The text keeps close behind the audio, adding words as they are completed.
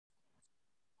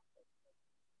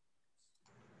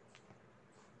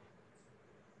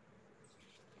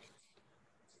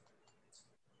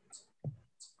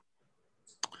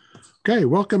Okay,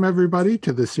 welcome everybody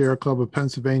to the Sierra Club of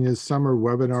Pennsylvania's summer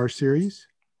webinar series.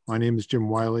 My name is Jim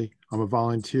Wiley. I'm a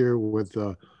volunteer with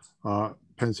the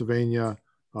Pennsylvania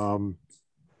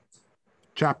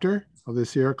chapter of the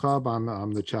Sierra Club.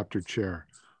 I'm the chapter chair.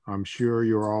 I'm sure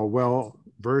you're all well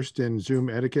versed in Zoom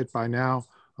etiquette by now.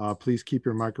 Please keep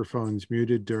your microphones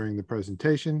muted during the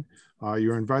presentation.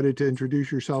 You're invited to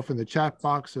introduce yourself in the chat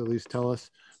box, at least tell us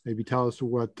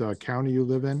what county you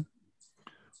live in.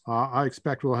 I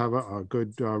expect we'll have a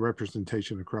good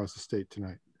representation across the state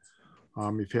tonight.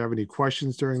 If you have any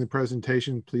questions during the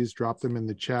presentation, please drop them in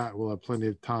the chat. We'll have plenty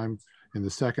of time in the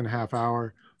second half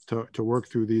hour to work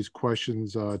through these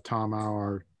questions. Tom,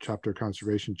 our chapter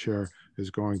conservation chair, is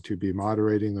going to be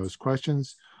moderating those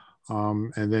questions.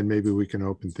 And then maybe we can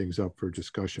open things up for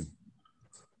discussion.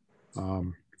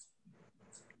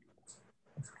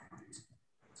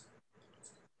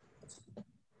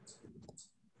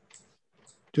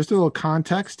 Just a little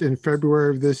context, in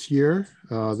February of this year,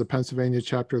 the Pennsylvania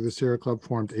chapter of the Sierra Club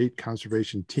formed 8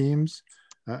 conservation teams,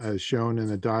 as shown in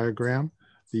the diagram.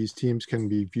 These teams can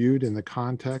be viewed in the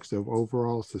context of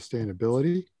overall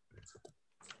sustainability,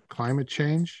 climate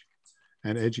change,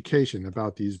 and education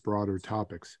about these broader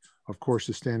topics. Of course,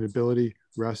 sustainability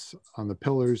rests on the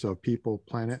pillars of people,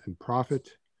 planet, and profit.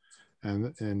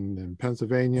 And in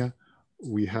Pennsylvania,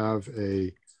 we have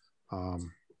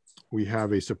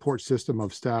a support system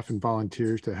of staff and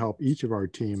volunteers to help each of our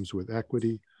teams with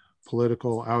equity,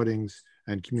 political outings,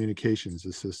 and communications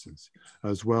assistance,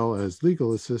 as well as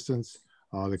legal assistance,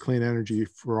 the Clean Energy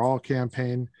for All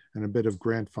campaign, and a bit of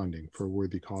grant funding for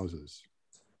worthy causes.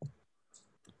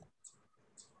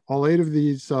 All 8 of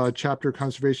these chapter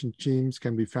conservation teams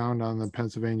can be found on the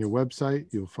Pennsylvania website.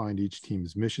 You'll find each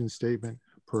team's mission statement,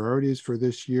 priorities for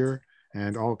this year,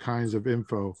 and all kinds of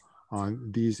info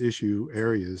on these issue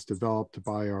areas developed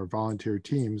by our volunteer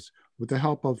teams with the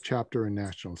help of chapter and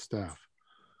national staff.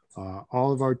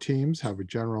 All of our teams have a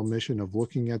general mission of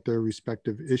looking at their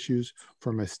respective issues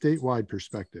from a statewide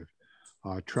perspective,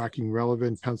 tracking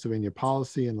relevant Pennsylvania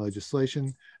policy and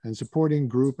legislation, and supporting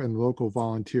group and local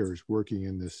volunteers working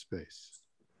in this space.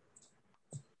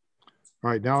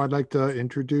 All right, now I'd like to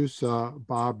introduce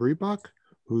Bob Rebuck,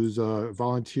 who's a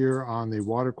volunteer on the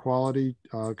water quality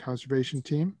conservation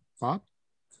team. Bob?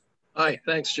 Hi,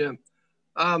 thanks, Jim.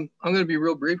 I'm going to be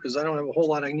real brief because I don't have a whole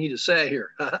lot I need to say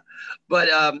here. But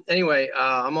anyway,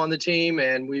 I'm on the team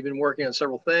and we've been working on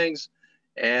several things.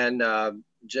 And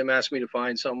Jim asked me to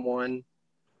find someone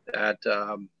that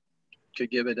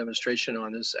could give a demonstration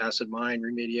on this acid mine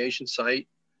remediation site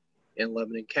in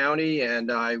Lebanon County.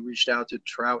 And I reached out to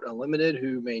Trout Unlimited,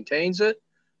 who maintains it,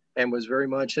 and was very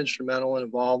much instrumental and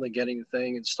involved in getting the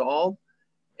thing installed.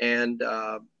 And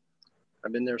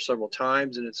I've been there several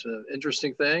times and it's an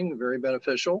interesting thing, very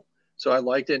beneficial. So I'd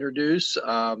like to introduce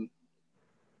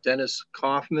Dennis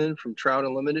Coffman from Trout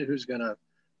Unlimited, who's gonna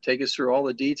take us through all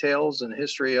the details and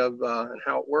history of and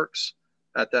how it works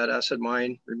at that acid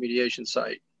mine remediation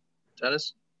site.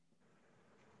 Dennis?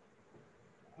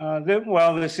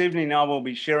 Well, this evening I will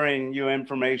be sharing you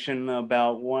information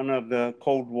about one of the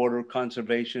cold water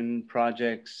conservation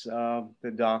projects of the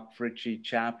Doc Fritchey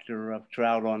chapter of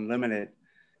Trout Unlimited.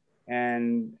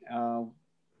 And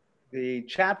the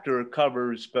chapter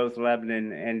covers both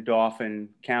Lebanon and Dauphin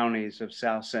counties of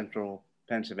South Central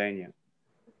Pennsylvania.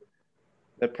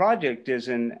 The project is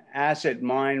an acid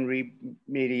mine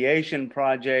remediation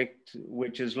project,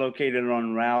 which is located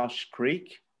on Rausch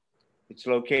Creek. It's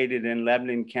located in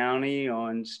Lebanon County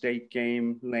on State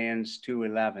Game Lands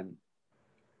 211.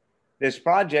 This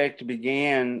project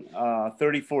began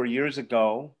 34 years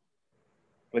ago,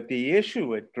 but the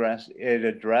issue it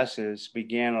addresses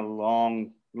began a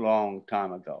long, long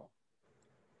time ago.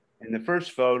 In the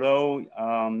first photo,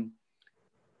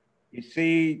 you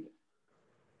see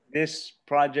this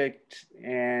project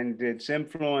and its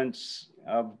influence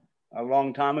of a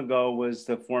long time ago was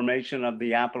the formation of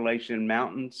the Appalachian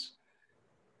Mountains.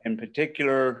 In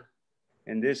particular,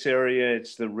 in this area,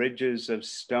 it's the ridges of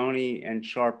Stony and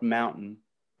Sharp Mountain.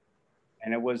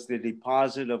 And it was the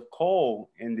deposit of coal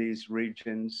in these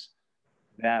regions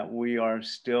that we are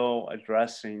still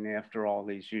addressing after all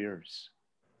these years.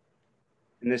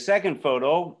 In the second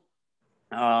photo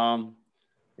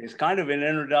is kind of an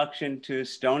introduction to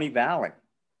Stony Valley.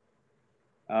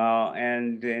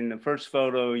 And in the first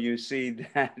photo, you see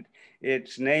that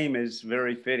its name is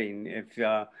very fitting. If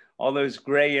all those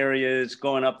gray areas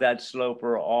going up that slope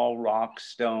are all rock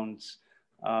stones.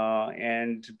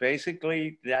 And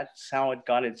basically that's how it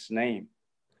got its name.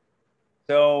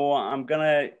 So I'm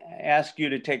gonna ask you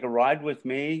to take a ride with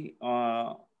me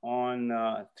on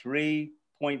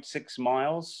 3.6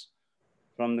 miles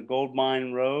from the Gold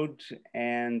Mine Road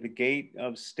and the gate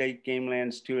of State Game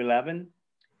Lands 211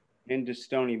 into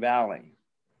Stony Valley.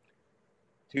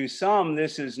 To some,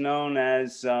 this is known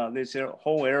as this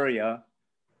whole area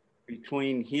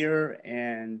between here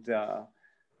and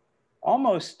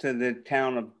almost to the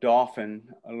town of Dauphin,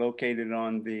 located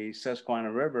on the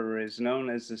Susquehanna River, is known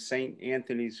as the St.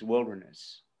 Anthony's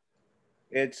Wilderness.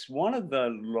 It's one of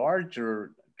the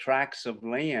larger tracts of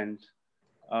land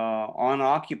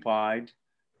unoccupied,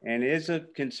 and is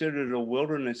considered a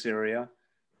wilderness area,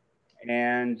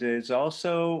 and is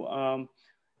also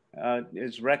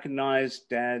is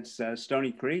recognized as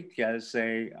Stony Creek as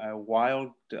a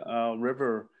wild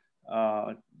river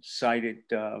sited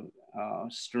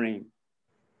stream.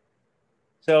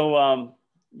 So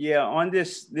yeah, on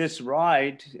this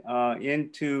ride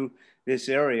into this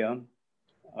area,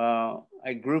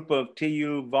 a group of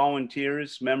TU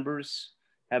volunteers, members,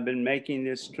 have been making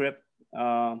this trip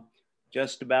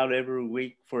just about every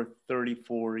week for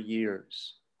 34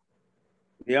 years.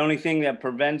 The only thing that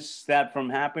prevents that from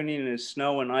happening is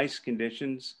snow and ice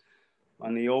conditions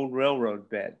on the old railroad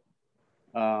bed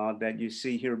that you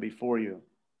see here before you.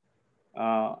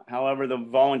 However, the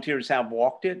volunteers have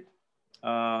walked it.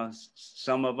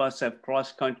 Some of us have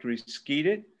cross-country skied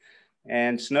it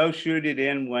and snowshoed it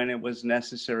in when it was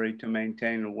necessary to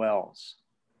maintain the wells.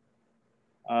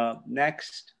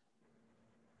 Next.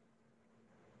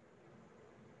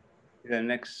 The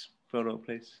next photo,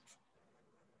 please.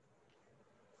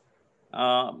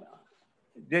 I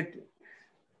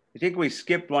think we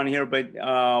skipped one here, but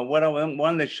what I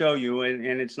wanted to show you,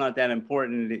 and it's not that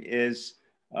important, is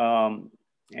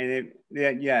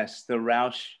yes, the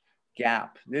Rausch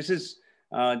Gap. This is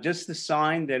just the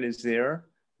sign that is there,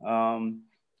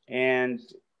 and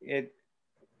it's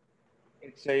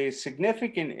a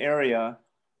significant area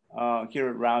here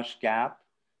at Rausch Gap,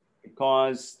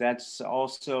 because that's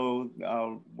also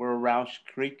where Rausch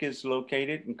Creek is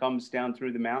located and comes down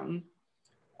through the mountain.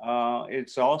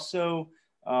 It's also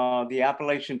the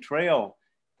Appalachian Trail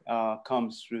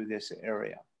comes through this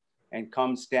area and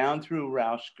comes down through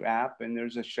Rausch Gap, and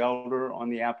there's a shelter on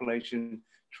the Appalachian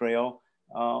Trail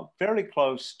fairly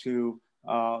close to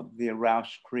the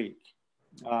Rausch Creek.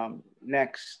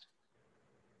 Next.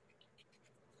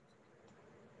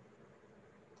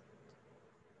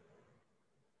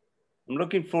 I'm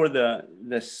looking for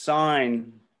the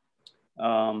sign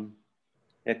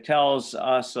that tells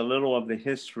us a little of the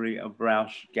history of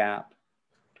Rausch Gap.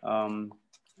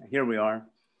 Here we are.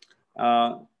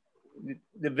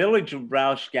 The village of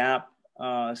Rausch Gap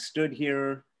stood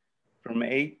here from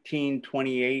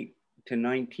 1828 to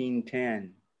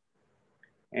 1910.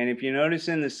 And if you notice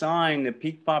in the sign, the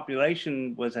peak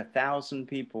population was 1,000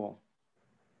 people.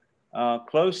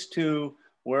 Close to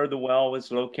where the well was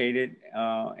located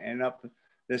and up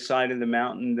the side of the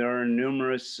mountain, there are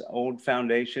numerous old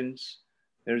foundations.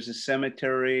 There's a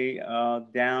cemetery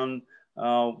down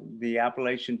the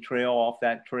Appalachian Trail, off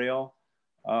that trail.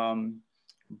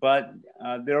 But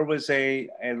there was a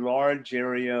large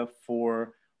area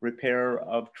for repair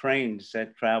of trains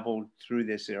that traveled through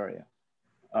this area.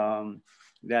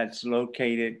 That's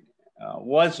located,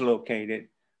 was located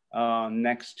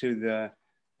next to the,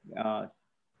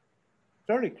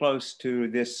 fairly close to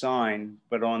this sign,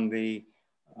 but on the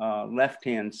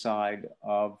left-hand side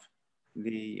of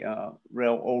the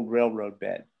old railroad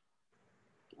bed.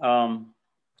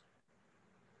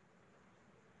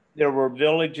 There were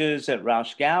villages at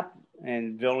Rausch Gap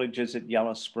and villages at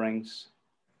Yellow Springs.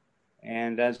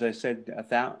 And as I said,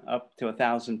 up to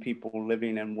 1,000 people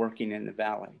living and working in the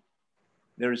valley.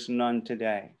 There's none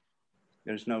today.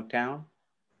 There's no town,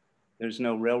 there's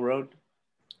no railroad,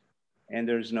 and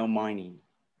there's no mining.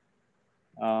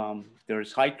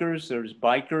 There's hikers, there's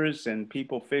bikers, and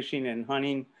people fishing and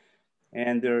hunting,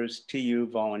 and there's TU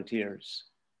volunteers.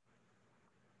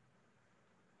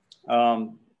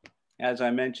 As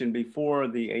I mentioned before,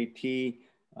 the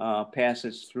AT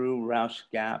passes through Rausch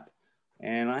Gap,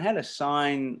 and I had a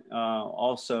sign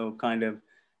also kind of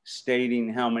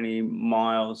stating how many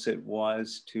miles it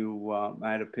was to,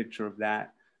 I had a picture of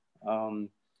that, how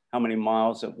many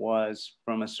miles it was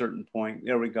from a certain point.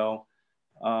 There we go.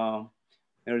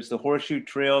 There's the Horseshoe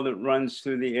Trail that runs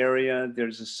through the area.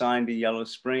 There's a sign to Yellow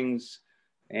Springs,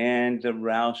 and the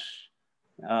Rausch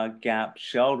Gap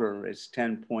shelter is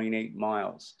 10.8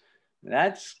 miles.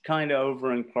 That's kind of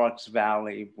over in Clarks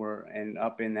Valley and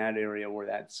up in that area where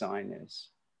that sign is.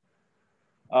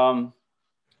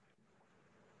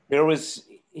 There was,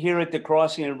 here at the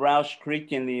crossing of Rausch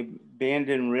Creek in the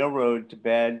abandoned railroad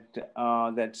bed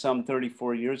that some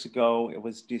 34 years ago, it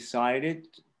was decided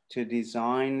to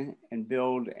design and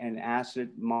build an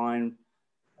acid mine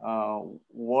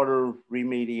water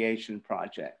remediation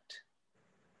project.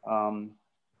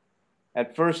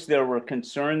 At first, there were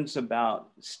concerns about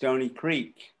Stony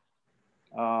Creek.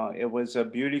 It was a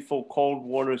beautiful cold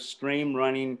water stream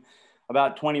running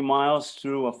about 20 miles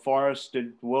through a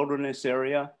forested wilderness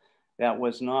area that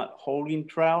was not holding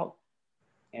trout,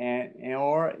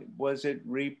 or was it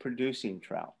reproducing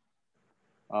trout,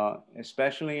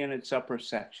 especially in its upper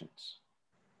sections.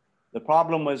 The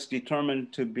problem was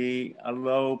determined to be a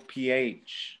low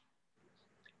pH,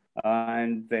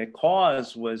 and the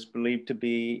cause was believed to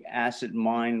be acid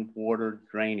mine water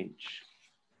drainage.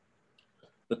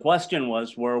 The question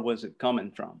was, where was it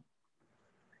coming from?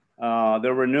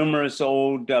 There were numerous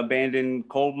old abandoned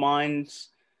coal mines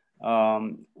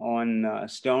on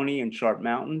Stony and Sharp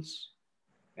Mountains.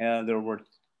 There were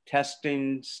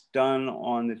testings done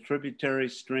on the tributary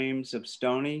streams of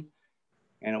Stony,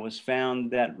 and it was found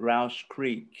that Rausch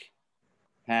Creek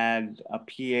had a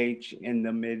pH in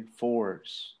the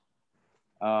mid-4s,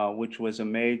 which was a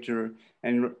major,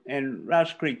 and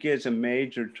Rausch Creek is a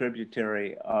major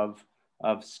tributary of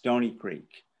Stony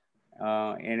Creek.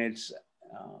 And it's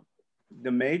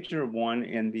the major one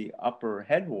in the upper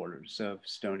headwaters of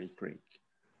Stony Creek.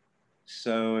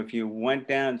 So if you went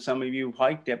down, some of you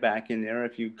hiked it back in there,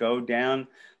 if you go down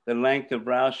the length of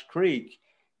Rausch Creek,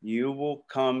 you will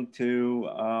come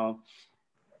to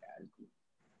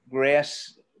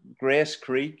Grass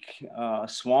Creek,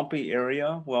 swampy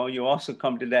area. Well, you also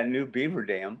come to that new beaver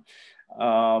dam,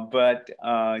 but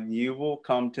you will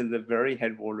come to the very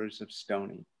headwaters of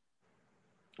Stony.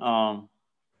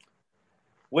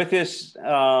 With this,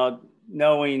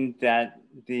 knowing that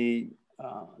the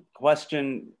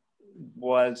question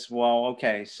was, well,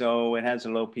 okay, so it has a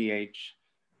low pH.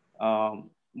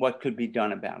 What could be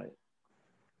done about it?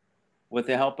 With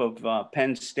the help of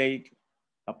Penn State,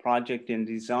 a project in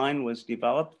design was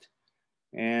developed,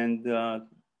 and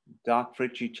Doc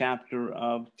Fritchey chapter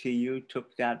of TU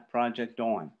took that project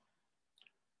on.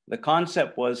 The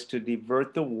concept was to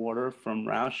divert the water from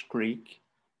Rausch Creek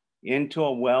into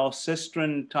a well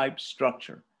cistern type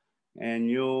structure. And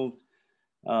you'll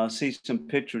see some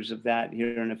pictures of that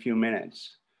here in a few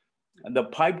minutes. The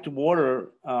piped water,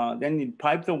 then you'd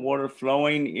pipe the water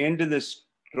flowing into the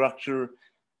structure,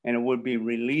 and it would be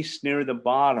released near the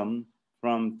bottom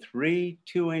from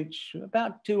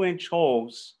about 2-inch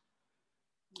holes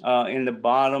in the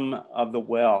bottom of the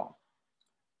well.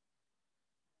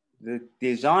 The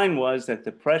design was that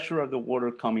the pressure of the water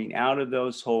coming out of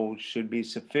those holes should be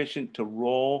sufficient to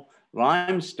roll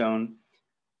limestone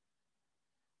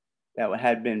that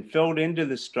had been filled into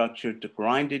the structure, to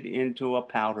grind it into a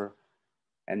powder,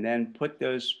 and then put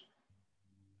those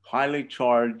highly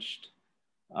charged,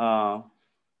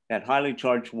 that highly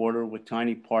charged water with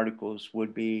tiny particles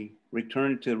would be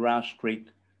returned to Rausch Creek,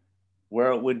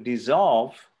 where it would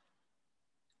dissolve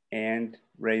and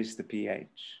raise the pH.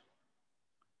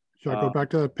 Should I go back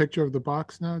to the picture of the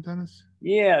box now, Dennis?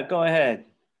 Yeah, go ahead.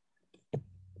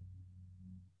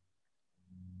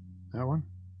 That one?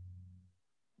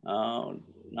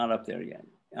 Not up there yet.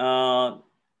 Not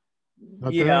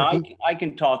Yeah, there? I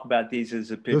can talk about these as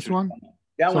a picture. This one?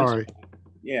 That Sorry.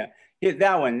 Yeah,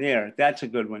 that one there. That's a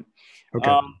good one.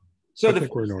 Okay. So I the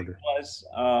think we're in first order. thing was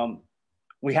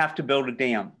we have to build a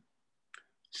dam.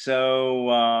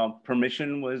 So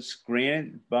permission was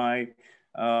granted by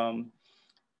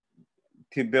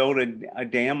to build a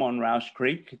dam on Rausch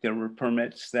Creek. There were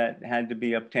permits that had to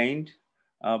be obtained.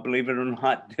 Believe it or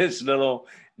not, this little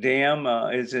dam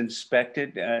is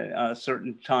inspected at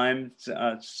certain times,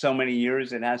 so many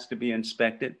years it has to be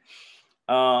inspected.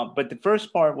 But the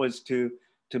first part was to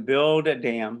build a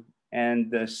dam.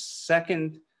 And the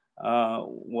second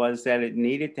was that it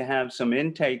needed to have some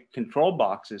intake control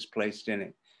boxes placed in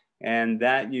it. And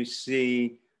that you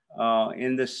see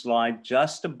in the slide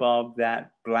just above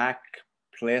that black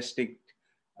plastic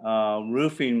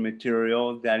roofing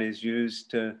material that is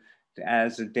used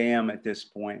as a dam at this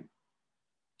point.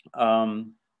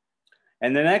 And the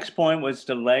next point was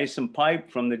to lay some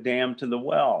pipe from the dam to the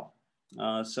well.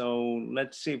 So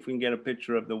let's see if we can get a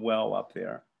picture of the well up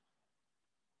there.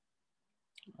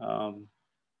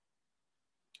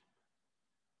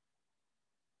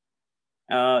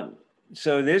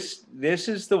 So this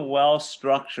is the well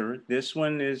structure. This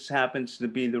one happens to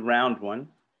be the round one.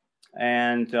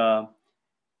 And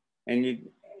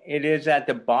it is at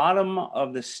the bottom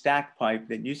of the stack pipe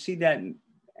that you see that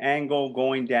angle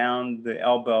going down the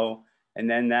elbow, and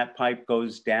then that pipe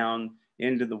goes down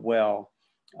into the well.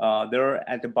 There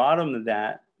at the bottom of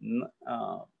that,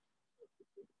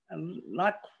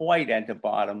 not quite at the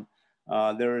bottom,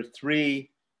 there are 3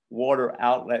 water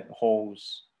outlet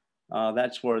holes.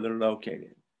 That's where they're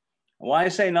located. Why I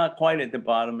say not quite at the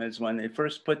bottom is when they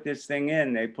first put this thing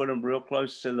in, they put them real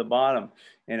close to the bottom,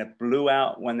 and it blew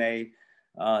out when they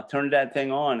turned that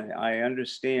thing on. I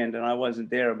understand, and I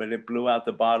wasn't there, but it blew out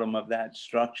the bottom of that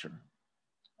structure.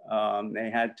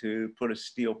 They had to put a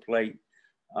steel plate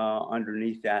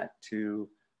underneath that to,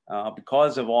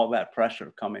 because of all that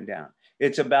pressure coming down.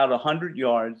 It's about 100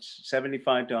 yards,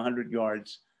 75 to 100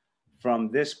 yards from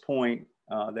this point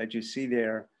that you see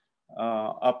there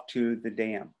up to the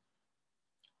dam.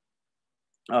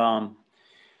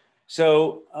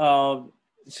 So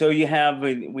you have,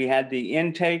 we had the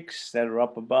intakes that are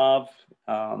up above,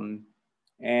 and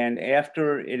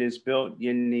after it is built,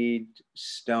 you need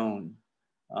stone.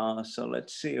 So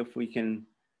let's see if we can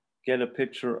get a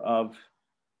picture of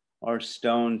our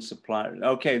stone supplier.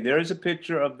 Okay, there's a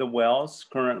picture of the wells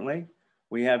currently.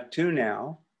 We have two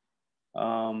now.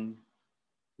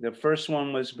 The first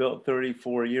one was built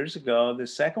 34 years ago. The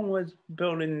second was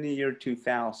built in the year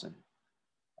 2000.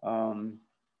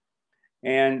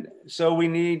 And so we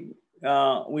need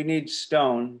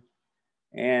stone,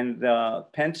 and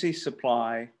Pensy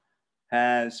Supply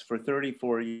has for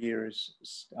 34 years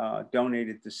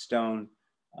donated the stone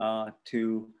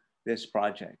to this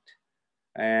project.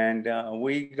 And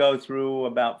we go through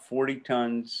about 40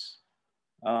 tons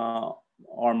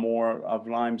or more of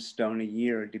limestone a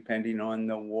year, depending on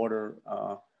the water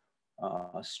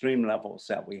stream levels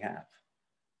that we have.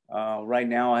 Right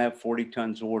now I have 40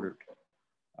 tons ordered.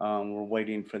 We're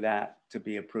waiting for that to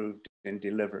be approved and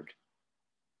delivered.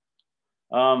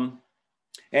 And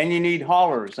you need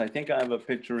haulers. I think I have a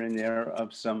picture in there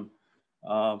of some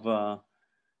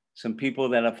people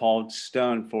that have hauled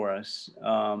stone for us.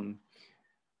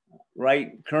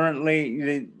 Right, currently,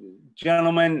 the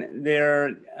gentleman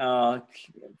there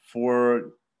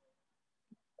for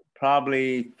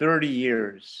probably 30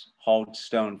 years hauled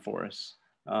stone for us.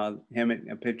 A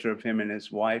picture of him and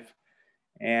his wife.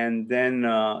 And then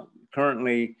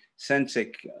currently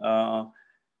Sensic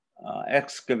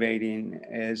Excavating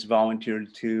is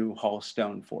volunteered to haul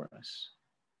stone for us.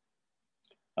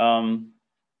 And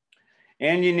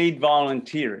you need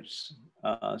volunteers.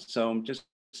 So I'm just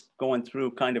going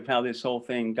through kind of how this whole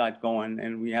thing got going,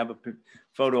 and we have a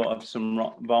photo of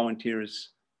some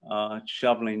volunteers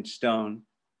shoveling stone.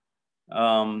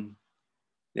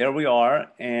 There we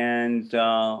are, and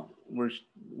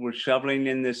we're shoveling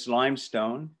in this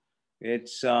limestone.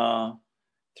 It's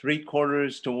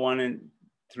 3/4 to 1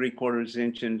 3/4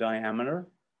 inch in diameter.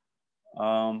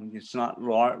 It's not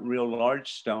real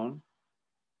large stone,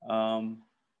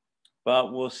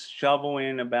 but we'll shovel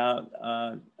in about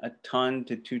 1 ton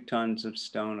to 2 tons of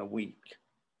stone a week.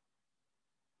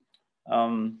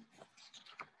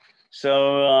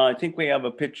 So I think we have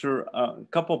a picture, a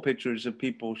couple pictures of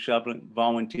people shoveling,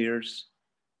 volunteers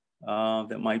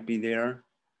that might be there.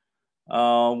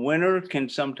 Winter can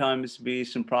sometimes be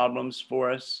some problems for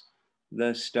us.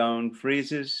 The stone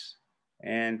freezes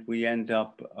and we end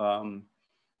up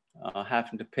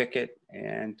having to pick it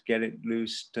and get it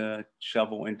loose to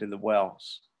shovel into the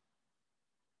wells.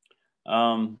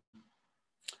 I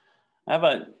have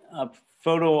a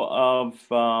photo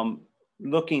of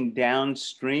looking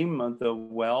downstream of the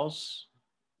wells.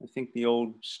 I think the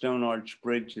old Stone Arch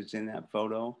Bridge is in that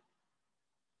photo.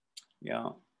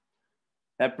 Yeah,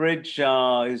 that bridge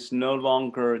is no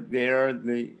longer there.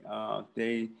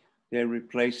 They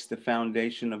replaced the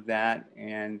foundation of that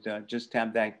and just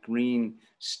have that green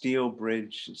steel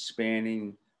bridge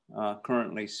spanning,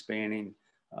 currently spanning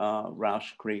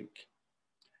Rausch Creek.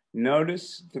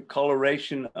 Notice the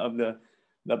coloration of the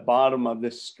bottom of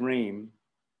the stream.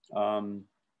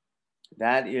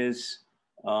 That is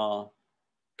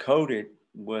coated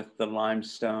with the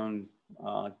limestone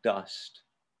dust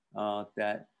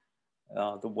that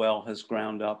the well has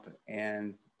ground up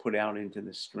and put out into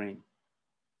the stream.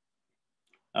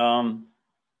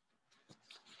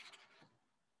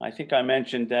 I think I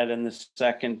mentioned that in the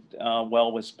second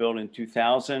well was built in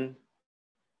 2000.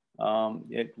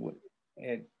 It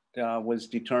was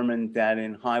determined that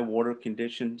in high water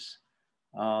conditions,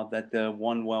 that the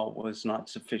one well was not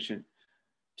sufficient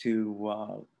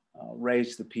to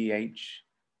raise the pH.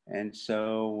 And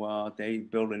so they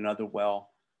built another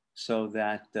well so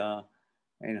that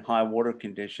in high water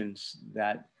conditions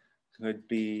that could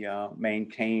be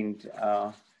maintained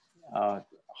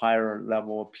higher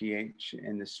level of pH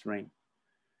in the stream.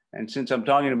 And since I'm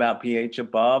talking about pH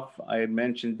above, I had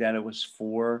mentioned that it was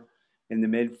 4 in the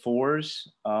mid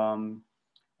 4s.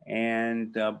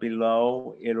 And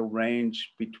below, it'll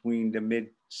range between the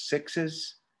mid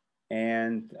 6s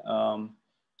and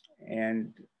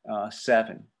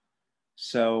 7.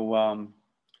 So,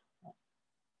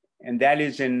 and that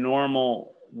is in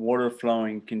normal water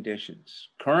flowing conditions.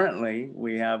 Currently,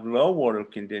 we have low water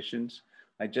conditions.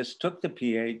 I just took the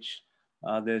pH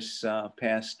this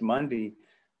past Monday,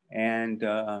 and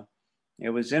it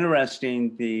was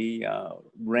interesting. The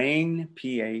rain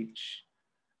pH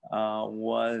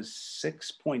was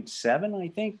 6.7, I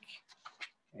think,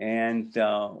 and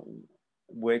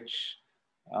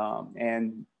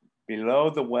and below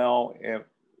the well,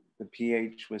 the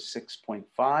pH was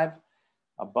 6.5.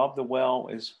 Above the well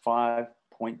is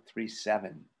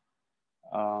 5.37.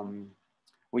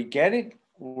 We get it.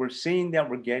 We're seeing that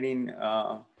we're getting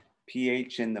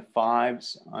pH in the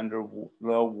 5s under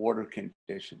low water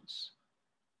conditions.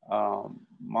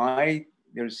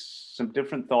 There's some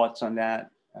different thoughts on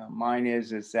that. Mine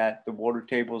is that the water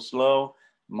table is low.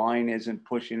 Mine isn't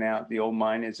pushing out, the old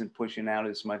mine isn't pushing out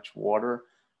as much water.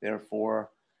 Therefore,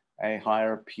 a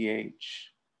higher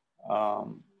pH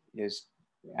is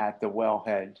at the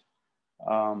wellhead.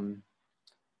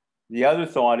 The other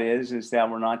thought is that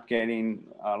we're not getting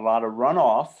a lot of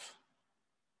runoff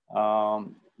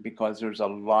because there's a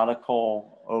lot of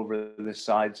coal over the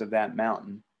sides of that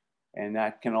mountain, and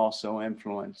that can also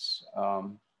influence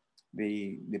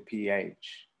the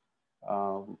pH,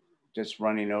 just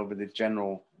running over the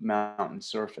general mountain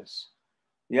surface.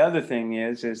 The other thing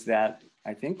is that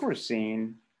I think we're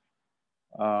seeing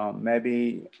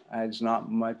maybe as not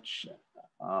much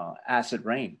acid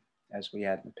rain as we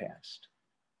had in the past.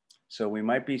 So we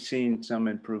might be seeing some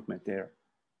improvement there.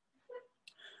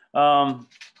 I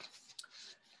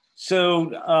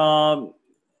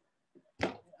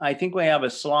think we have a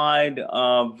slide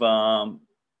of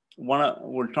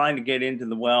we're trying to get into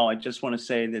the well. I just want to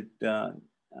say that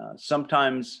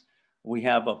sometimes we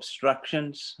have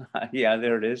obstructions. Yeah,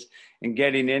 there it is. In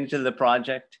getting into the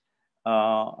project,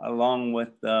 along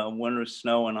with winter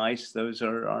snow and ice, those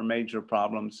are our major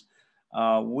problems.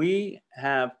 We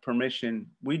have permission,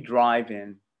 we drive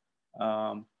in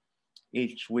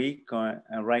each week.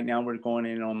 Right now we're going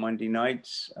in on Monday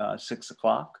nights, 6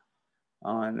 o'clock.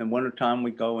 In the wintertime,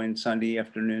 we go in Sunday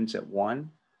afternoons at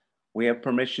 1. We have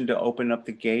permission to open up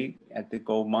the gate at the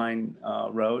Gold Mine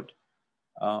Road,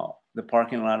 the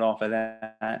parking lot off of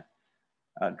that,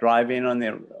 drive in on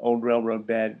the old railroad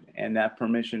bed, and that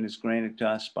permission is granted to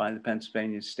us by the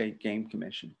Pennsylvania State Game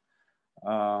Commission.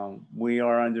 We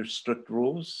are under strict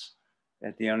rules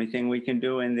that the only thing we can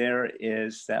do in there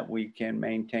is that we can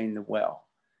maintain the well.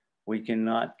 We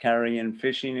cannot carry in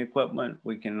fishing equipment.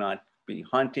 We cannot be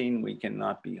hunting. We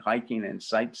cannot be hiking and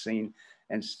sightseeing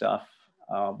and stuff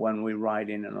when we ride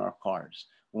in our cars.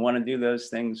 We want to do those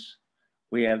things.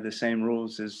 We have the same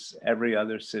rules as every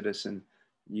other citizen.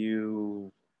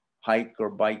 You hike or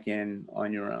bike in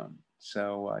on your own.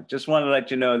 So just want to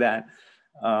let you know that.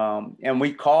 And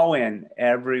we call in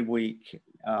every week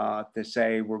to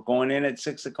say we're going in at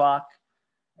 6 o'clock,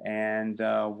 and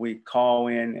we call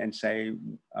in and say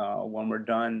when we're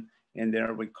done in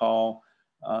there, we call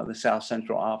the South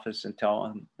Central office and tell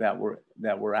them that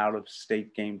we're out of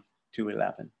state game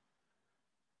 211.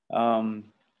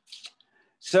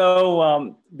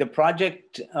 The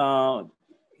project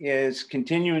is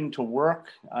continuing to work.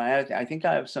 I think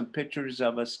I have some pictures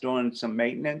of us doing some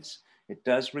maintenance. It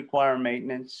does require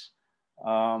maintenance.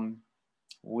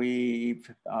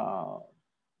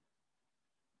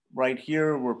 Right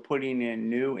here, we're putting in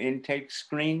new intake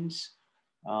screens.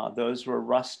 Those were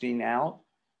rusting out.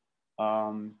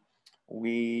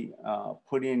 We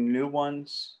put in new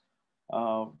ones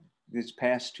this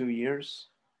past 2 years.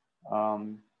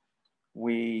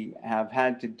 We have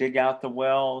had to dig out the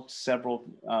well several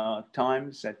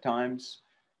times to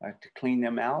clean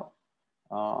them out.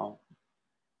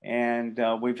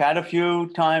 We've had a few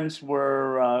times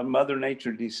where Mother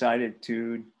Nature decided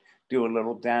to do a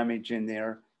little damage in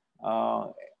there.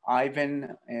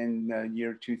 Ivan in the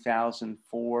year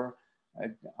 2004,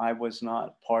 I was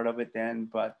not part of it then,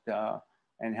 but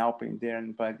and helping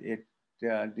then, but it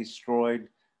destroyed,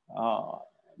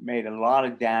 made a lot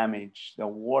of damage. The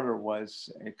water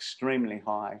was extremely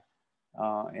high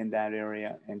in that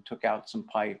area and took out some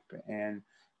pipe, and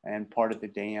part of the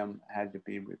dam had to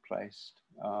be replaced.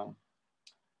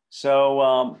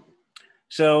 So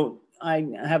I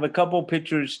have a couple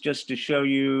pictures just to show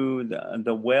you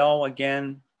the well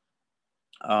again.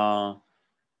 And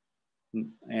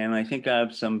I think I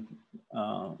have some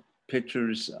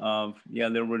pictures of, yeah,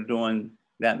 they were doing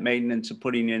that maintenance of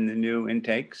putting in the new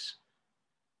intakes.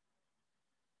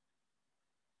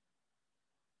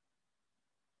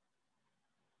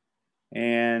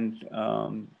 And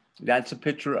that's a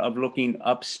picture of looking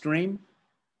upstream.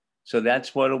 So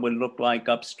that's what it would look like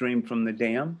upstream from the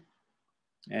dam.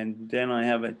 And then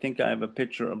I think I have a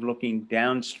picture of looking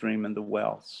downstream in the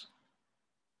wells.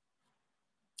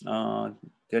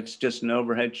 That's just an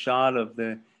overhead shot of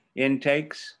the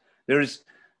intakes.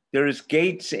 There's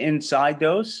gates inside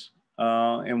those,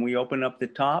 and we open up the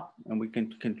top, and we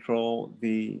can control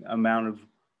the amount of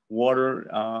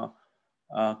water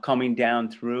coming down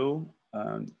through,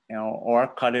 or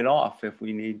cut it off if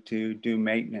we need to do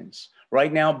maintenance.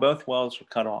 Right now, both wells are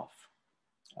cut off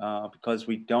because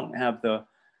we don't have the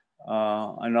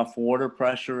enough water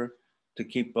pressure to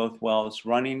keep both wells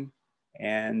running,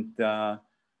 and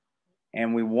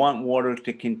we want water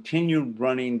to continue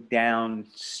running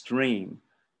downstream.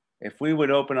 If we would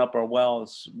open up our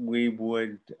wells, we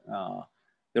would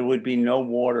there would be no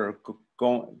water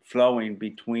flowing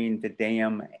between the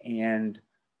dam and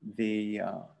the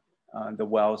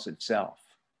wells itself.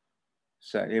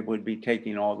 So it would be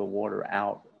taking all the water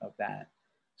out of that.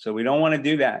 So we don't want to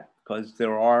do that because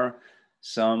there are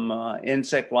some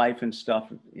insect life and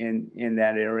stuff in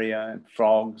that area, and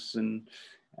frogs and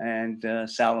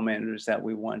salamanders that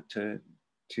we want to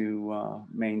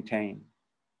maintain.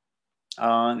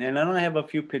 And then I have a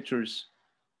few pictures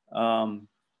of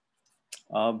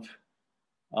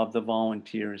the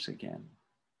volunteers again.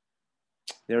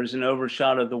 There's an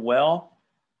overshot of the well.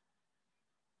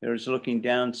 There's looking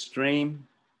downstream.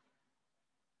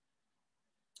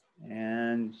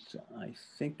 And I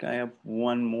think I have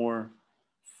one more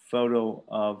photo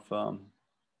of,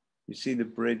 you see the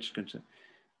bridge.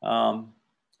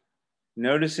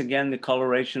 Notice again the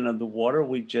coloration of the water.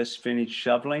 We just finished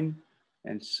shoveling.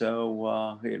 And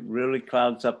so it really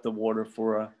clouds up the water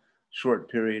for a short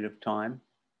period of time.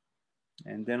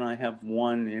 And then I have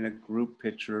one in a group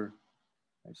picture,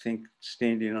 I think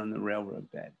standing on the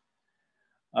railroad bed.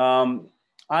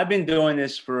 I've been doing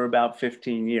this for about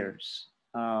 15 years.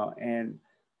 And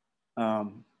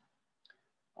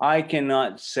I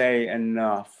cannot say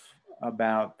enough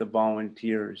about the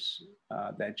volunteers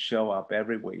that show up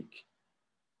every week.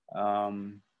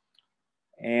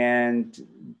 And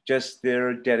just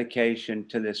their dedication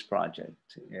to this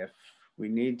project. If we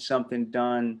need something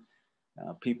done,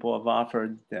 people have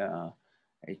offered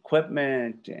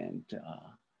equipment and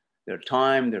their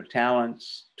time, their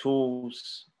talents,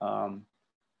 tools.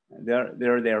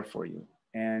 They're there for you.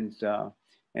 And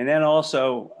then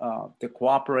also the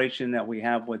cooperation that we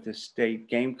have with the State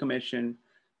Game Commission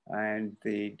and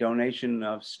the donation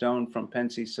of stone from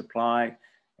Pensy Supply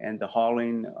and the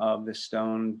hauling of the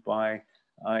stone by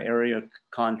area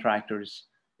contractors.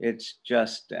 It's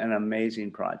just an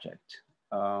amazing project.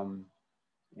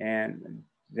 And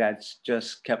that's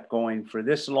just kept going for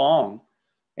this long,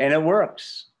 and it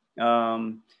works.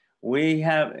 It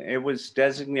was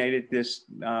designated this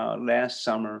last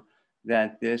summer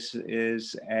that this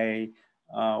is a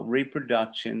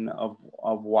reproduction of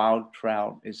wild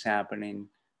trout is happening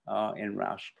in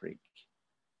Rausch Creek.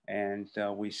 And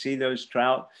we see those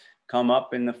trout come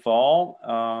up in the fall.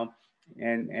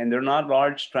 And they're not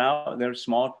large trout, they're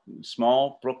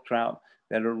small brook trout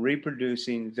that are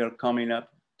reproducing. They're coming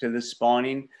up to the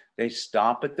spawning. They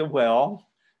stop at the well.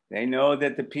 They know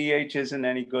that the pH isn't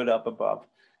any good up above.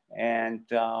 And,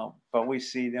 but we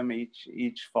see them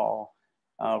each fall.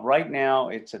 Right now,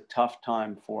 it's a tough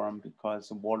time for them because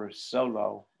the water is so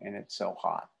low and it's so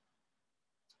hot.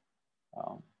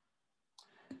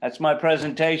 That's my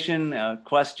presentation.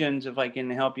 Questions, if I can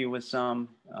help you with some.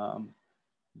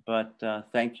 But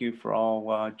thank you for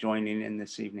all joining in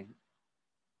this evening.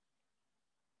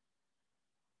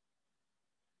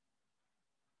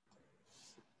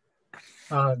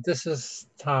 This is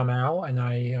Tom Al, and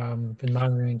I've been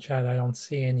monitoring chat. I don't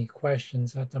see any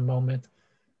questions at the moment.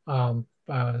 So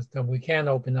we can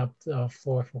open up the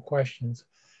floor for questions.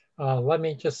 Let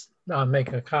me just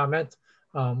make a comment.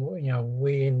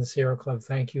 We in the Sierra Club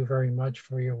thank you very much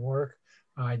for your work.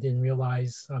 I didn't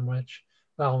realize how much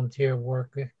volunteer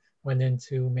work went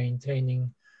into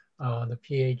maintaining the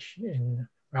pH in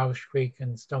Rausch Creek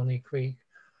and Stony Creek.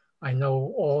 I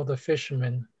know all the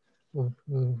fishermen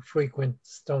who frequent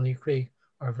Stony Creek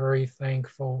are very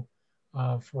thankful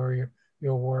for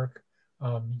your work.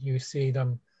 You see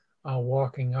them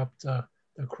walking up the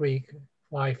creek,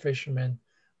 fly fishermen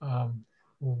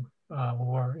who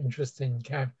are interested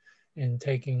in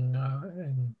taking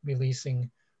and releasing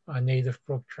native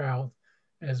brook trout,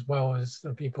 as well as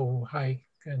the people who hike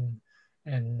and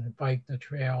bike the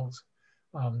trails.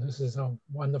 This is a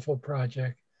wonderful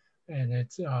project, and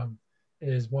it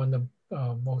is one of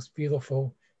the most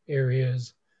beautiful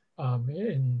areas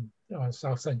in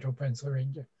South Central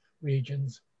Pennsylvania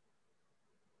regions.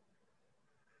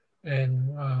 And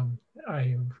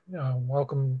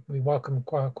we welcome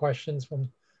questions from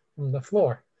the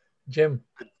floor. Jim.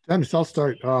 Dennis, I'll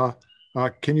start.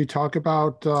 Can you talk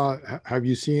about, have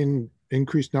you seen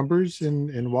increased numbers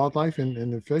in wildlife and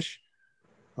in the fish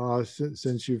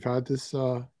since you've had this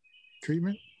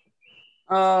treatment?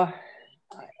 I'm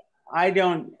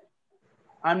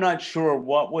not sure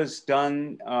what was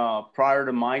done prior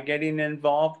to my getting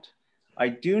involved. I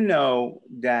do know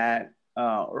that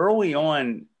early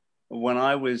on when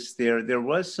I was there, there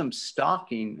was some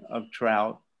stocking of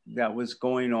trout that was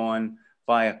going on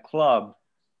by a club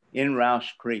in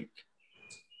Rausch Creek.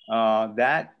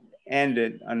 That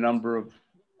ended a number of,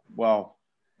 well,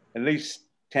 at least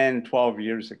 10, 12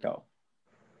 years ago.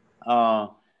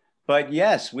 But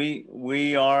yes,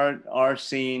 we are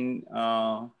seeing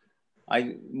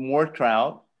more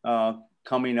trout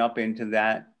coming up into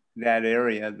that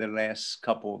area the last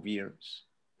couple of years.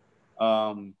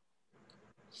 I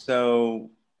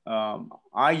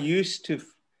used to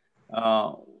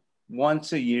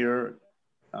once a year,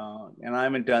 and I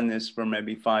haven't done this for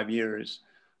maybe 5 years,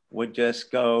 would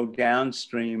just go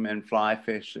downstream and fly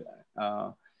fish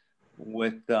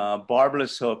with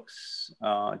barbless hooks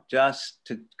just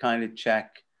to kind of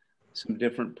check some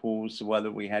different pools whether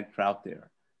we had trout there.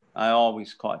 I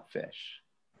always caught fish.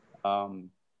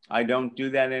 I don't do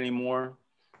that anymore.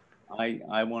 I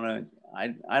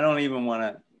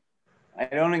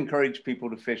don't encourage people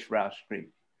to fish Rausch Creek.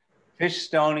 Fish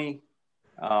stony.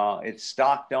 It's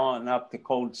stocked on up to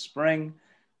Cold Spring,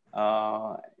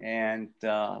 and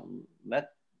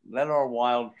let our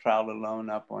wild trout alone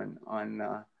up on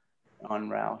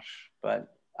Rausch.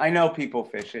 But I know people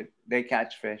fish it. They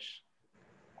catch fish.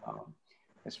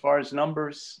 As far as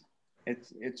numbers,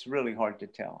 it's really hard to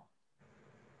tell.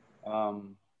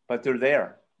 But they're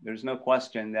there. There's no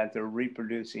question that they're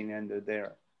reproducing and they're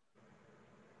there.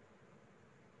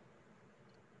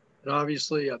 And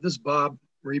obviously, this is Bob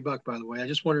Rebuck, by the way. I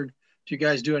just wondered, do you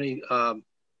guys do any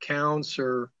counts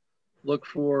or look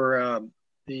for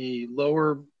the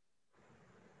lower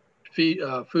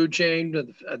food chain, the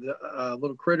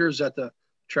little critters that the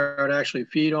trout actually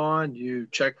feed on? Do you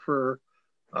check for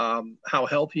how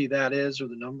healthy that is or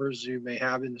the numbers you may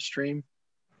have in the stream?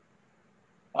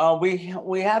 We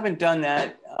haven't done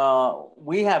that.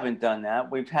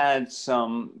 We've had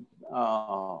some,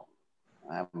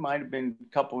 that might have been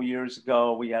a couple of years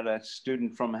ago, we had a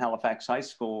student from Halifax High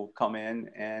School come in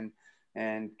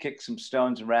and kick some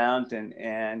stones around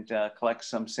and collect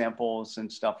some samples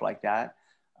and stuff like that.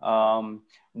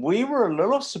 We were a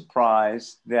little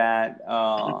surprised that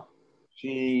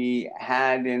she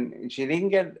didn't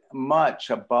get much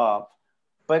above,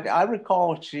 but I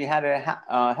recall she had a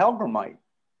hellgrammite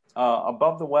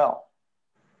above the well,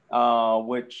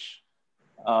 which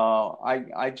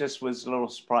I just was a little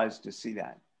surprised to see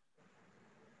that.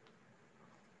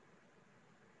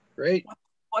 Great.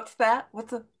 What's that?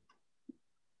 What's a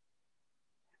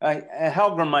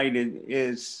hellgrammite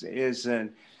is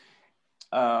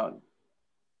a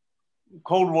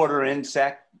cold water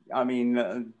insect. I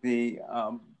mean, the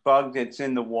bug that's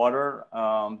in the water.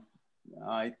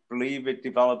 I believe it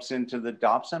develops into the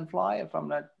Dobson fly, if I'm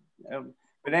not.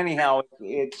 But anyhow,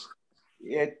 it's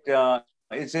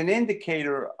an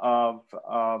indicator of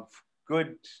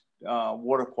good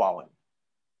water quality.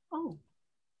 Oh.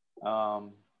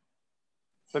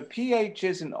 But pH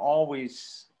isn't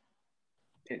always.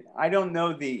 I don't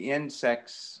know the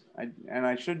insects, and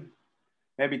I should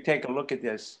maybe take a look at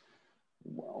this.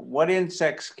 What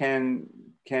insects can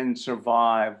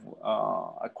survive,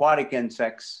 aquatic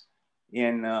insects,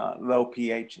 in low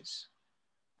pHs?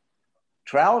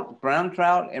 Trout, brown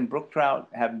trout, and brook trout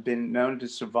have been known to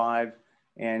survive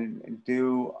and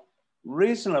do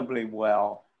reasonably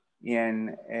well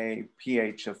in a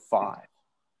pH of 5.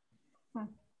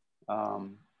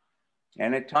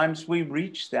 And at times we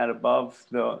reach that above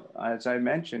as I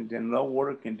mentioned, in low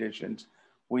water conditions,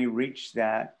 we reach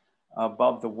that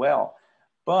above the well.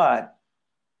 But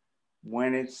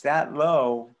when it's that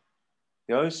low,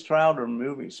 those trout are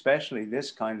moving, especially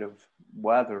this kind of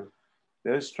weather,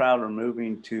 those trout are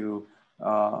moving to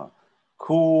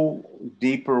cool,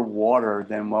 deeper water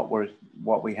than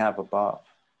what we have above.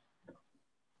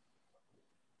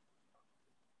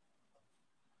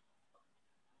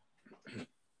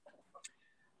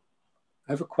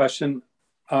 I have a question.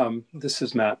 This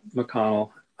is Matt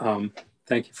McConnell.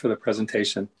 Thank you for the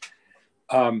presentation.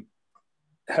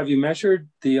 Have you measured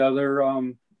the other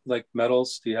like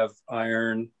metals? Do you have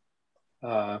iron,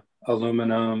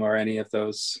 aluminum, or any of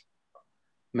those,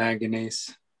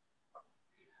 manganese?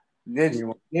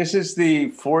 This is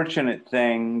the fortunate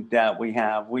thing that we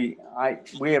have. We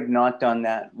have not done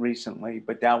that recently,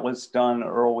 but that was done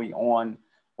early on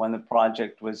when the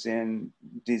project was in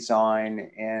design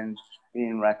and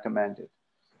being recommended.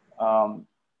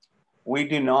 We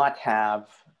do not have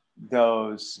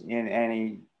those in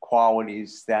any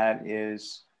qualities that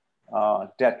is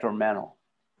detrimental.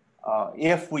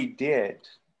 If we did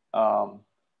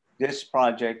this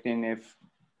project, and if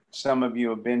some of you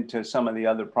have been to some of the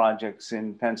other projects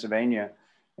in Pennsylvania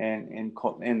and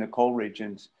in the coal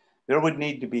regions, there would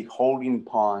need to be holding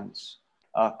ponds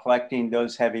collecting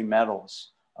those heavy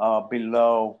metals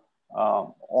below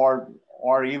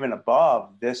or even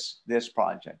above this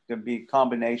project. There'd be a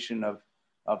combination of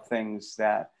things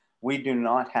that we do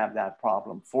not have that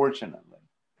problem, fortunately.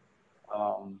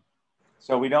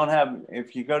 So we don't have,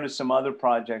 if you go to some other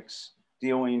projects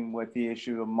dealing with the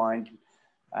issue of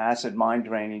acid mine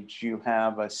drainage, you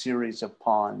have a series of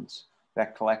ponds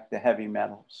that collect the heavy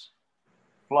metals,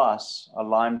 plus a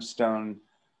limestone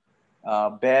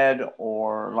bed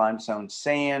or limestone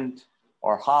sand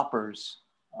or hoppers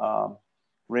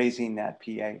raising that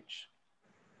pH.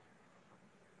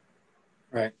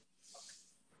 Right.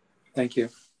 Thank you.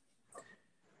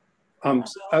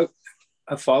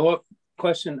 A follow-up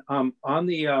question on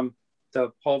the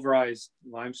pulverized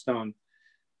limestone.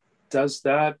 Does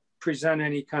that present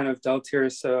any kind of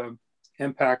deleterious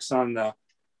impacts on the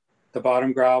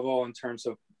bottom gravel in terms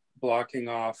of blocking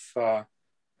off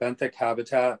benthic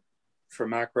habitat for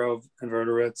macro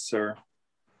invertebrates or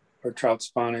trout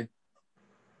spawning?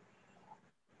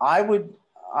 I would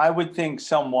think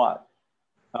somewhat.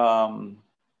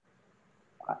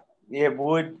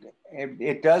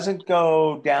 It doesn't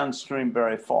go downstream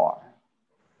very far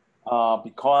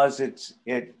because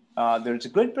there's a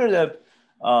good bit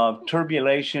of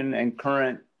turbulation and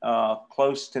current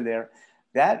close to there.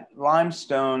 That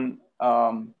limestone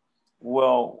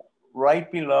will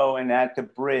right below and at the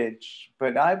bridge,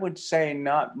 but I would say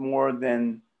not more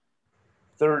than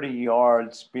 30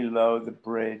 yards below the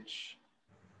bridge.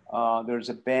 There's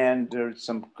a bend, there's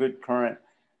some good current.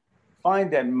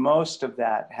 Find that most of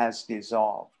that has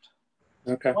dissolved.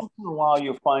 Okay. Once in a while,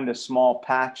 you'll find a small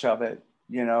patch of it,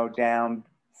 down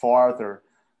farther,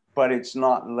 but it's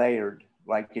not layered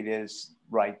like it is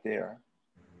right there,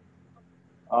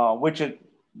 which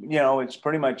it's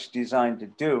pretty much designed to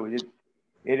do.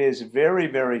 It is very,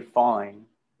 very fine.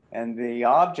 And the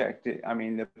object, the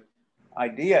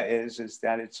idea is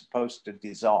that it's supposed to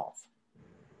dissolve.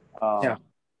 Yeah.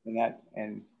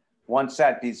 And once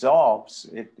that dissolves,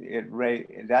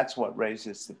 that's what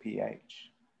raises the pH.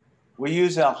 We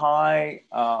use a high,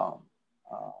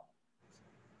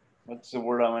 what's the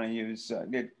word I'm going to use?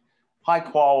 High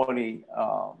quality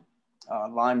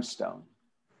limestone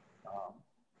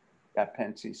that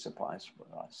Pensy supplies for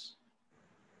us.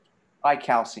 High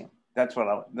calcium. That's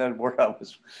the word I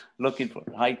was looking for.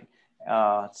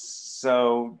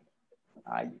 So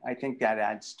I think that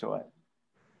adds to it.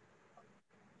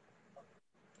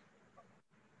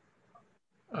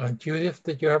 Judith,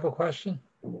 did you have a question?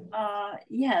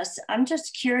 Yes, I'm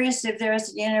just curious if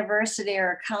there's a university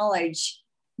or a college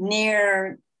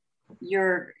near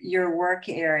your work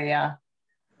area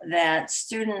that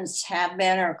students have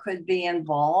been or could be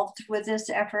involved with this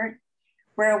effort.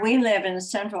 Where we live in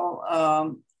central,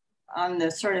 on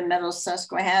the sort of middle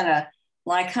Susquehanna,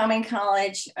 Lycoming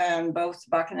College, both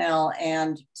Bucknell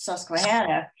and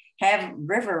Susquehanna have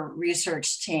river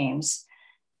research teams.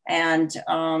 And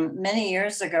many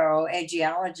years ago, a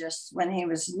geologist, when he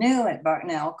was new at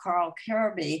Bucknell, Carl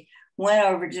Kirby, went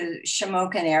over to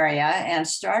Shamokin area and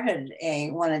started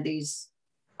one of these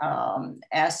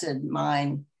acid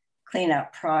mine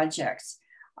cleanup projects.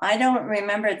 I don't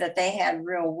remember that they had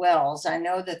real wells. I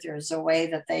know that there's a way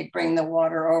that they bring the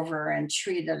water over and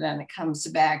treat it and it comes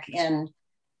back in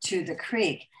to the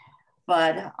creek.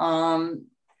 But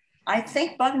I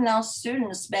think Bucknell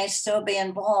students may still be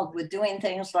involved with doing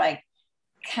things like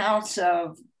counts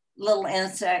of little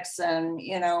insects and,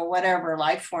 whatever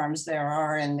life forms there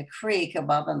are in the creek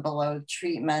above and below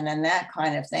treatment and that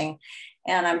kind of thing.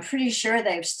 And I'm pretty sure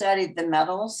they've studied the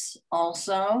metals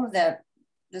also, that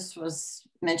this was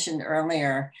mentioned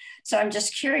earlier. So I'm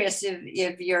just curious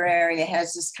if your area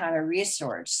has this kind of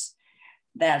resource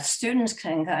that students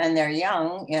can, and they're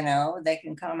young, they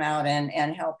can come out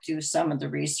and help do some of the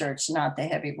research, not the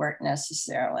heavy work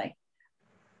necessarily.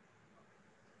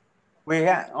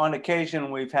 On occasion,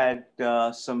 we've had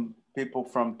some people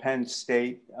from Penn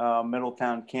State,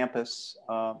 Middletown campus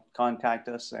contact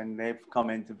us, and they've come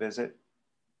in to visit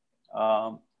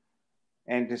and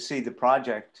to see the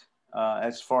project.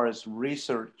 As far as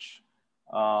research,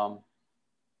 I'm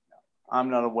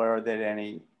not aware that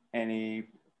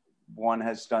anyone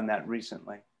has done that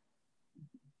recently,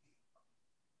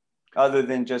 other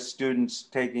than just students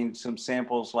taking some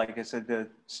samples. Like I said, the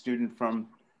student from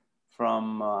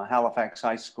Halifax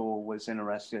High School was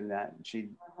interested in that, and she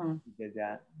did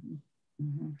that.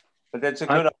 But that's a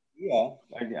good idea.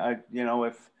 You know,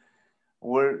 if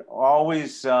we're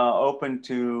always open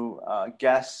to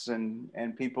guests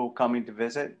and people coming to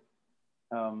visit.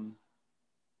 You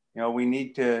know, we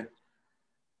need to,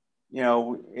 you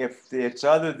know, if it's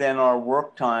other than our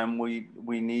work time, we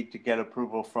need to get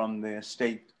approval from the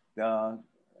state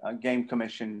game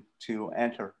commission to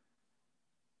enter.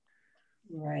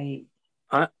 Right.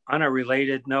 On a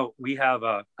related note, we have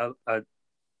an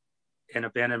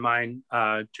abandoned mine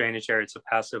drainage area. It's a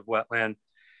passive wetland.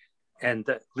 And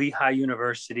the Lehigh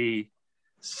University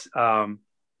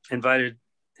invited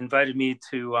me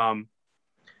to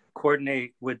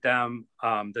coordinate with them.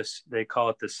 They call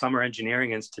it the Summer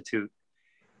Engineering Institute.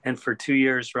 And for 2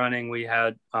 years running, we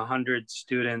had 100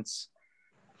 students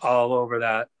all over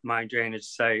that mine drainage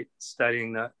site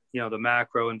studying the, you know, the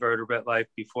macro invertebrate life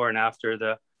before and after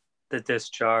the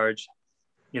discharge,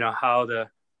 you know, how the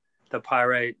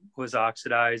pyrite was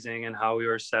oxidizing and how we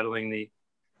were settling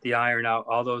the iron out,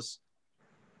 all those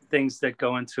things that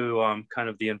go into kind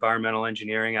of the environmental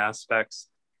engineering aspects.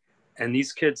 And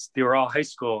these kids, they were all high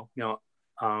school, you know,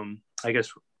 I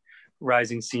guess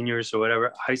rising seniors or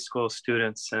whatever, high school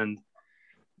students. And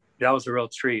that was a real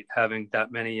treat having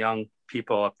that many young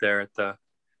people up there at the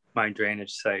mine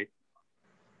drainage site.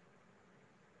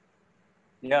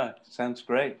 Yeah, sounds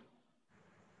great.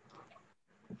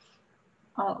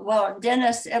 Well,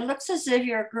 Dennis, it looks as if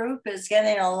your group is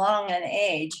getting along in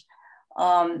age.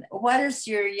 What is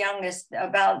your youngest,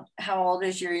 about how old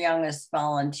is your youngest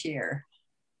volunteer?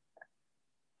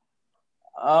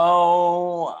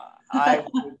 Oh, I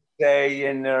would say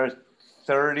in their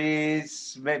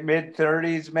 30s, mid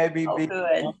 30s, maybe. Oh,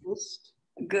 good.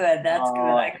 Good, that's good.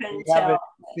 I couldn't tell. Haven't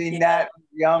seen that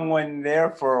young one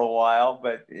there for a while,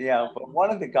 but yeah, but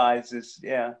one of the guys is,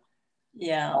 yeah.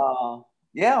 Yeah.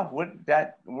 Yeah,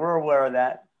 we're aware of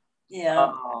that.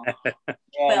 Yeah.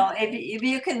 Well, if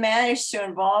you can manage to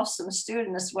involve some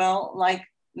students, well, like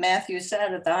Matthew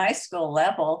said, at the high school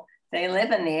level, they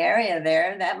live in the area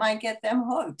there, that might get them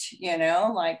hooked, you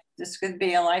know, like this could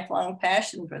be a lifelong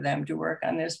passion for them to work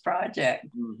on this project.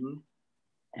 Mm-hmm.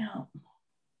 Yeah.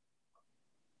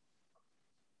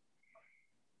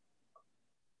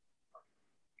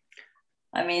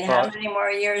 I mean, how many more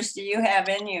years do you have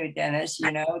in you, Dennis?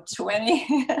 You know,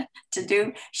 20 to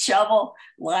do shovel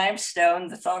limestone.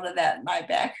 The thought of that, my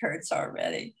back hurts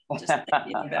already just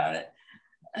thinking about it.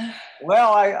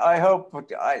 Well, I hope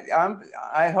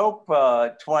I hope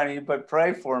 20, but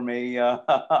pray for me.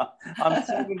 I'm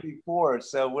 74,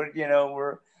 so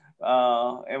we're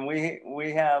and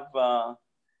we have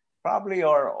probably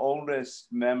our oldest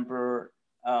member.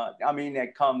 I mean,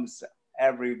 that comes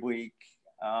every week.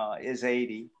 Is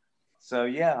 80, so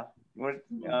yeah, we're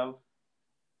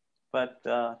but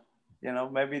you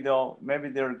know, maybe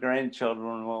their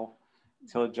grandchildren will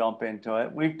jump into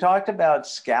it. We've talked about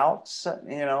scouts,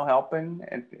 you know, helping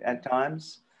at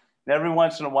times. And every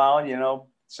once in a while, you know,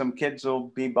 some kids will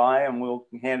be by and we'll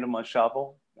hand them a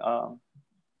shovel.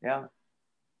 Yeah.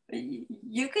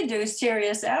 You could do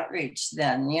serious outreach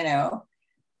then, you know.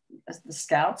 The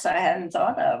scouts I hadn't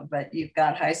thought of, but you've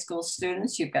got high school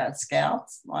students, you've got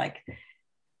scouts like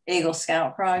Eagle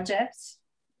Scout projects.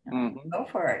 Mm-hmm. Go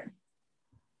for it.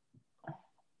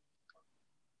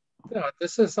 Yeah,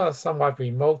 this is a somewhat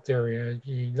remote area.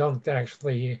 You don't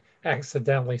actually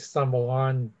accidentally stumble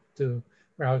on to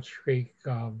Rausch Creek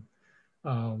when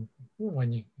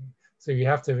you, so you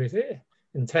have to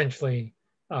intentionally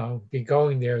be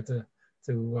going there to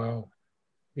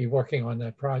be working on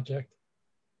that project.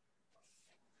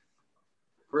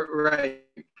 Right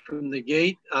from the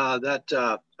gate, at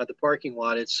the parking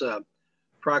lot, it's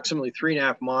approximately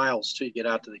 3.5 miles till you get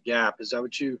out to the gap. Is that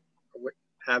what you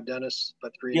have, Dennis?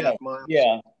 About 3.5 miles?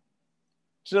 Yeah,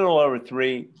 it's a little over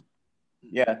 3.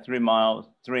 Yeah, 3 miles,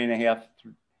 3.5.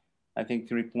 I think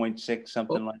 3.6,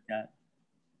 something like that.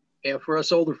 Yeah, for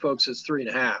us older folks, it's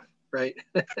 3.5, right?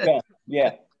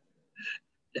 Yeah.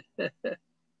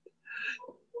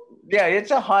 Yeah,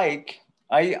 it's a hike.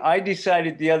 I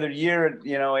decided the other year,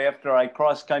 you know, after I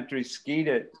cross-country skied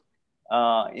it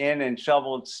in and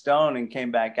shoveled stone and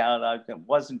came back out, I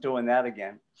wasn't doing that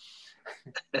again.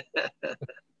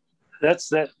 That's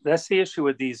the issue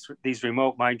with these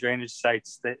remote mine drainage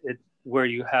sites, where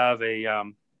you have a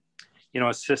you know,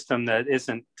 a system that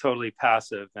isn't totally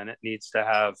passive, and it needs to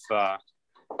have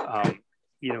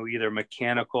you know, either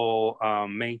mechanical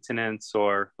maintenance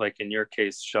or, like in your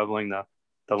case, shoveling the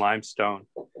limestone.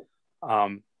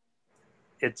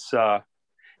 It's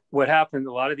what happened.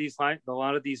 A lot of these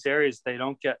areas, they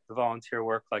don't get the volunteer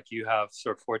work like you have.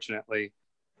 So fortunately,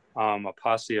 a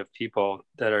posse of people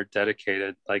that are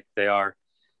dedicated, like they are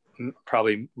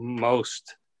probably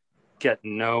most get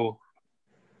no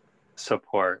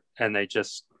support, and they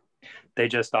just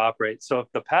operate. So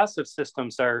if the passive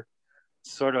systems are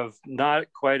sort of not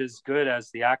quite as good as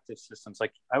the active systems,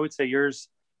 like I would say yours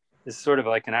is sort of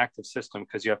like an active system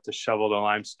because you have to shovel the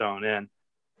limestone in.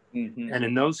 Mm-hmm. And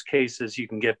in those cases, you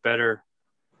can get better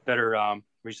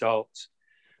results.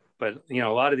 But a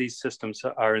lot of these systems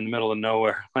are in the middle of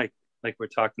nowhere, like we're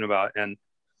talking about, and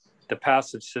the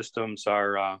passive systems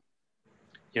are,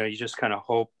 you just kind of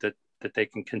hope that they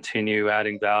can continue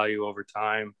adding value over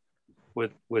time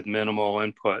with minimal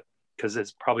input, because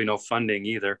there's probably no funding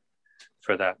either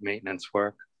for that maintenance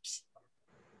work.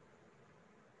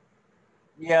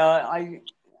 Yeah,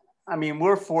 I mean,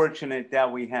 we're fortunate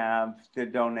that we have the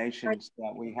donations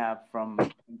that we have from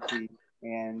MP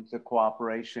and the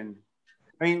cooperation.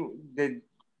 I mean,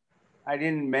 I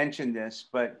didn't mention this,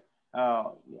 but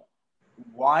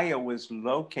why it was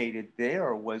located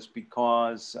there was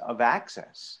because of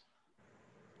access.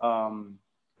 We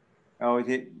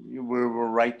were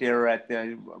right there at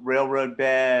the railroad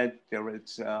bed. There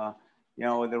was,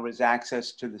 there was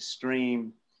access to the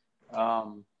stream.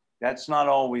 That's not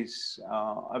always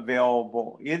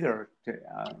available either.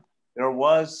 There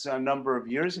was a number of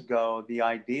years ago the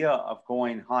idea of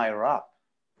going higher up,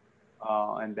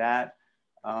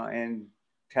 and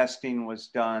testing was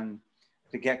done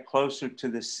to get closer to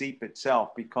the seep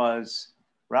itself, because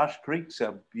Rausch Creek's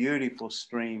a beautiful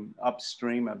stream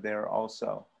upstream of there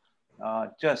also.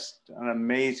 Just an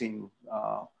amazing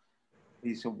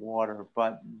piece of water,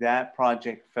 but that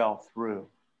project fell through.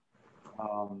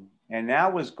 And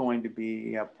that was going to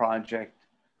be a project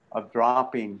of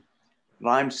dropping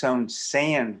limestone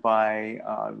sand by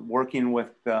working with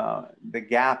the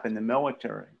Gap in the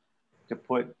military to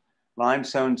put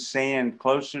limestone sand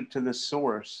closer to the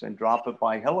source and drop it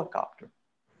by helicopter.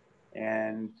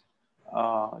 And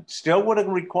still would have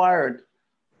required,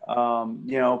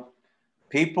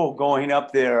 people going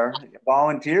up there,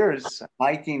 volunteers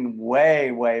hiking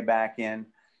way back in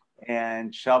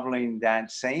and shoveling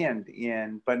that sand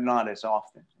in, but not as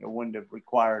often. It wouldn't have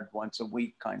required once a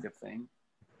week kind of thing.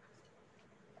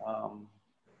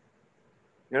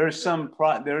 There's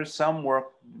some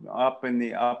work up in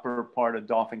the upper part of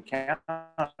Dauphin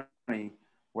County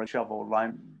where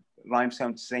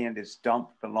limestone sand is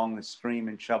dumped along the stream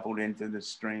and shoveled into the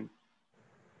stream.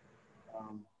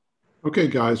 Okay,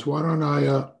 guys, why don't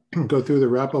I go through the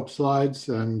wrap-up slides,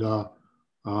 and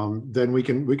then we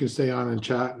can stay on and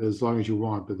chat as long as you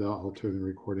want, but I'll turn the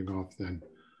recording off then.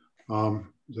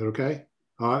 Is that okay?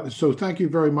 So thank you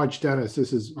very much, Dennis.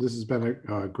 This has been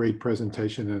a great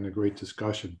presentation and a great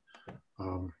discussion.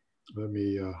 Let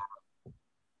me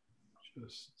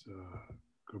just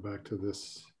go back to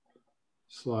this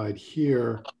slide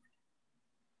here.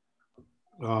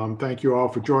 Thank you all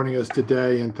for joining us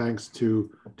today, and thanks to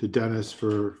Dennis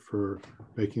for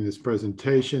making this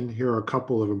presentation. Here are a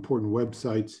couple of important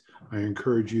websites. I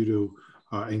encourage you to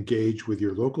engage with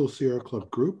your local Sierra Club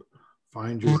group.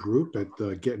 Find your group at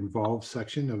the Get Involved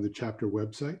section of the chapter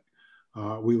website.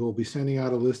 We will be sending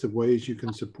out a list of ways you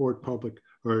can support water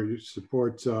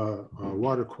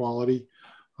quality,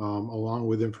 along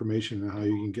with information on how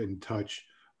you can get in touch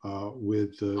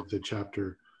with the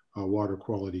chapter water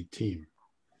quality team.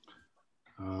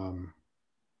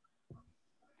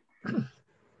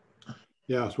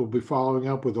 Yes, we'll be following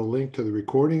up with a link to the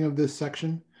recording of this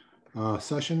session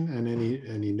and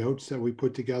any notes that we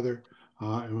put together,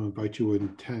 and we'll invite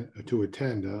you to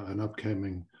attend an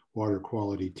upcoming water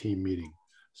quality team meeting.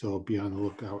 So be on the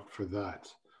lookout for that.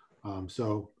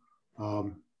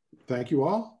 Thank you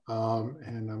all,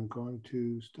 and I'm going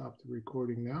to stop the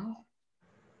recording now.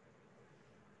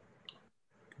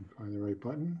 Find the right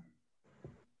button.